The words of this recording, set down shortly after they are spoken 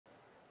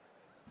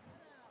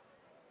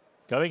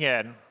Going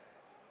in.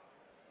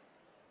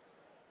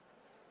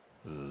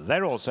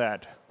 They're all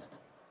set.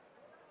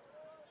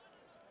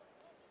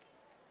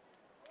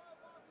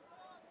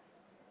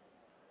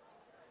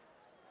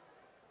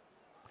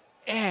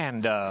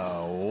 And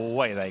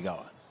away they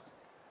go.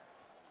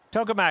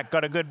 Tokamak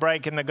got a good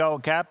break in the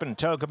gold cap, and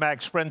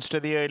Tokamak sprints to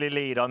the early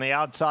lead. On the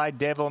outside,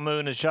 Devil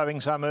Moon is showing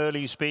some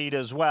early speed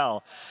as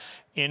well.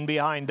 In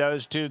behind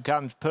those two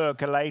comes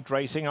Percolate.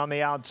 Racing on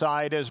the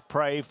outside is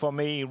Pray For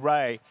Me,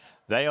 Ray.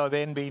 They are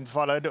then being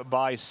followed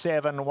by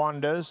Seven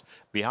Wonders.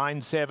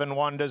 Behind Seven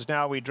Wonders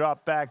now we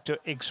drop back to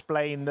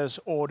Explain This,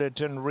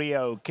 Auditon,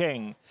 Rio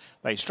King.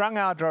 They strung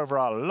out over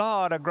a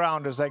lot of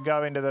ground as they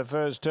go into the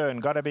first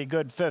turn. Got to be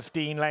good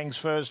 15 lengths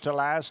first to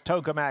last.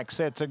 Tokamak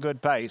sets a good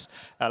pace.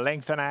 A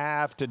length and a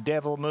half to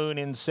Devil Moon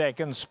in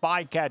second.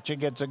 Spycatcher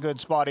gets a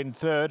good spot in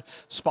third.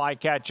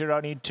 Spycatcher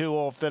only 2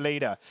 off the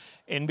leader.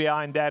 In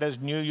behind that is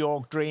New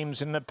York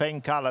Dreams in the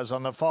pink colours.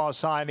 On the far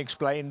side,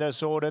 Explain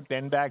This, Audit,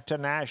 then back to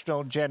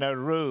National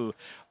Generaux.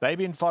 They've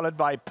been followed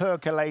by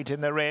Percolate in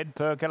the red.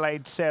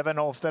 Percolate 7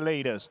 off the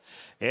leaders.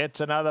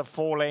 It's another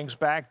 4 lengths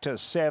back to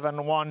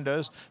Seven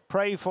Wonders.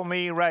 Pray For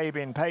Me, Ray,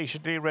 been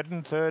patiently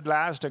ridden third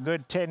last. A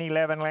good 10,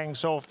 11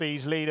 lengths off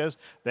these leaders.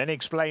 Then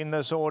Explain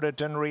This,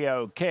 Audit, and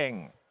Rio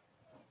King.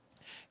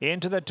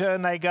 Into the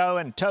turn they go,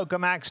 and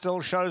Tokamak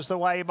still shows the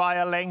way by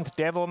a length.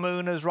 Devil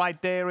Moon is right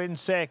there in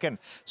second.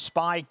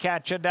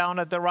 Spycatcher down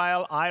at the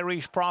rail.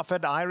 Irish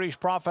Prophet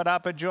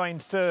up a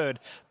joint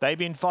third. They've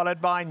been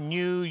followed by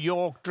New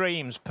York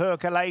Dreams.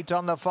 Percolate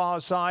on the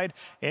far side.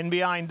 In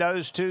behind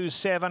those two,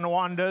 Seven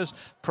Wonders.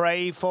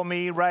 Pray For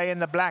Me, Ray,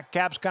 and the black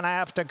cap's going to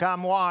have to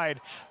come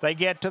wide. They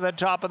get to the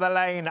top of the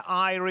lane.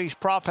 Irish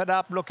Prophet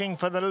up looking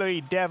for the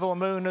lead. Devil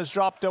Moon has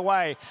dropped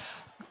away.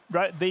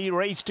 The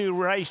race to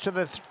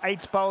the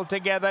 8th pole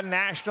together.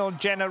 National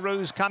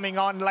Generaux coming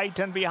on late,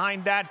 and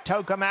behind that,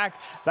 Tokamak.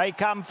 They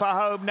come for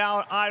home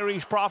now.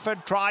 Irish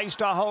Prophet tries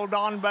to hold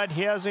on, but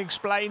here's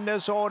Explain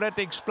This, Audit.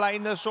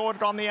 Explain This,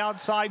 Audit on the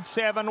outside.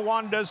 Seven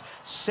Wonders.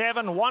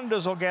 Seven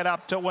Wonders will get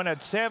up to win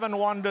it. Seven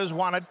Wonders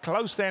won it.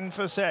 Close then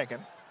for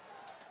second.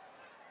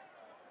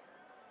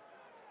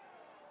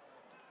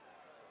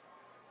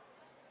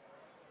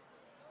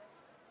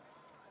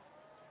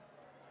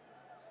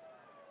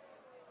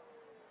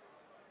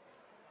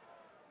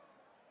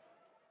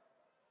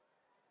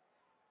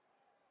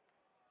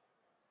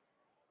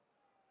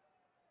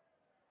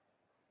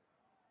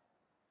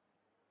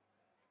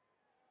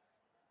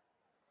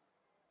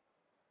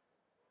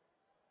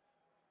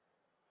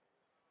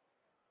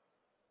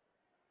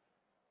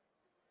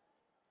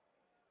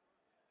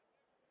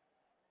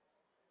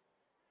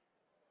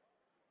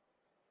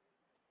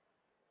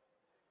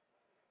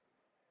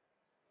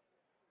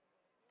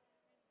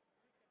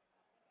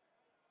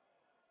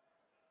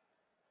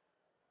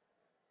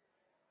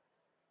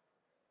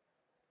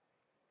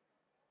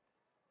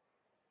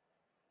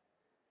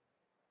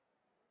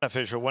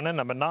 Official winner,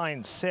 number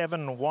 9,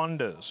 Seven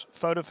Wonders.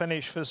 Photo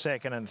finish for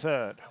second and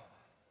third.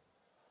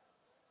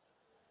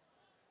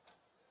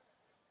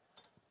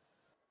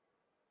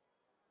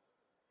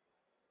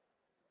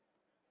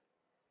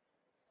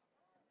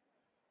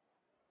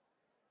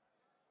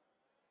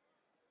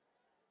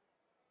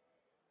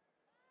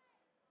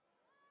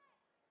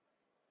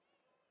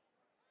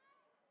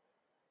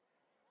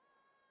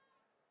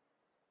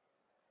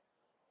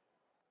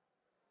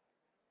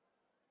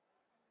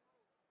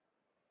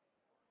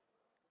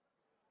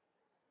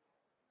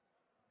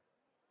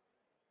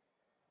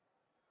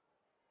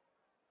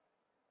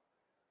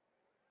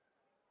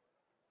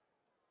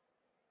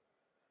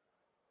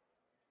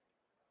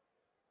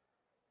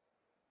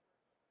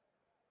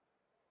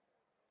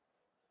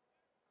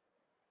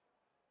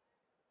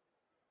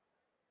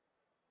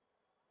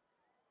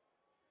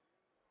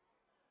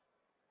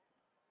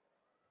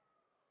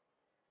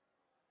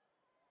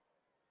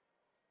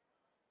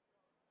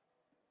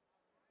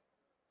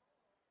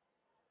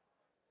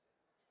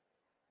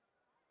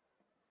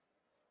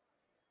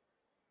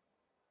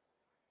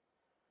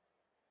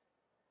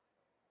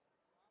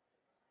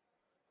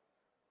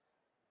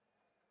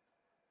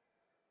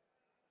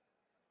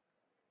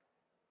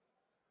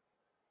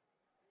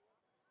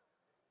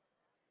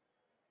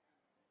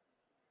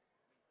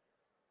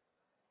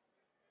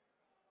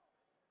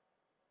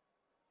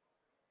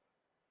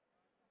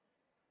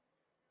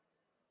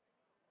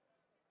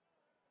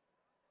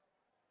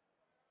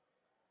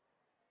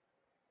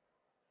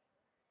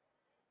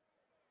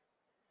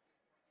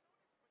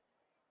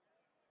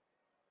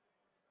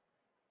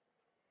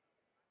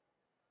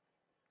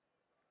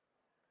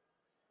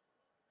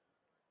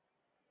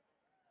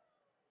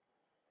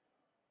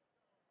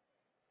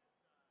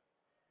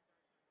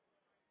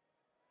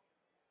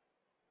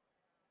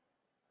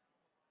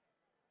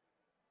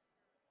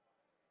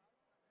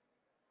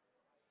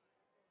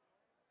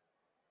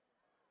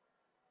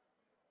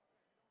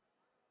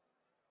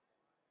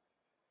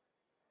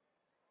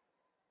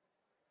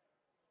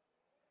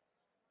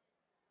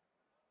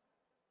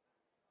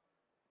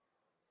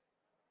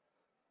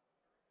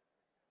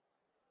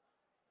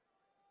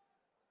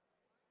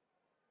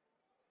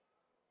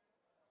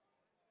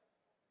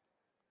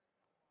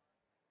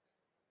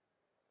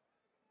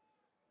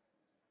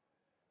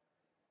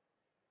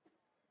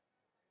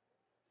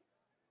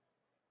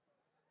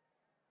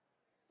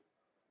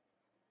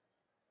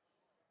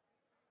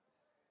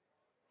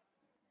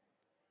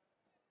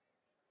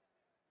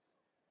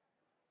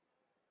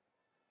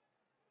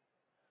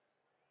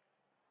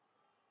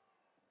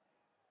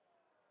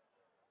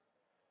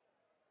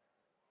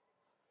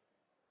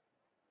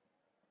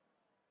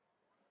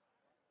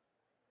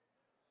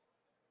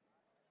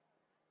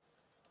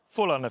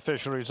 Full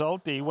unofficial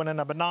result. The winner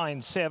number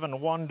 9, 7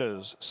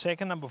 Wonders.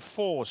 Second number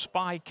 4,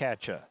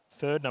 Spycatcher.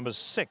 Third number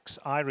 6,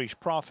 Irish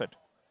Prophet.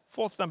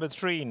 Fourth number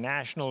 3,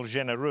 National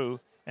Generaux.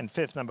 And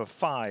fifth number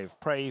 5,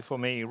 Pray For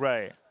Me,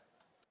 Ray.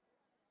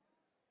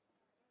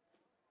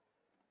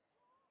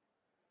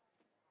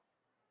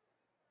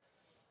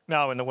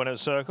 Now in the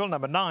winner's circle,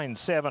 number 9,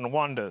 7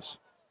 Wonders.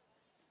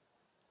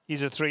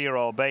 He's a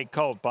 3-year-old bay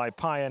colt by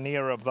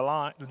Pioneer of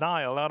the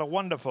Nile out of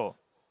Wonderful.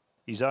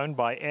 He's owned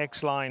by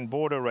X-Line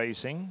Border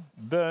Racing,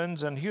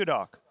 Burns and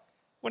Hudock.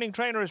 Winning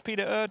trainer is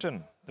Peter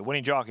Urton. The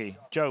winning jockey,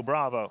 Joe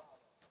Bravo.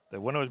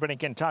 The winner was bred in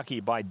Kentucky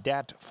by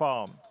Dat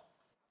Farm.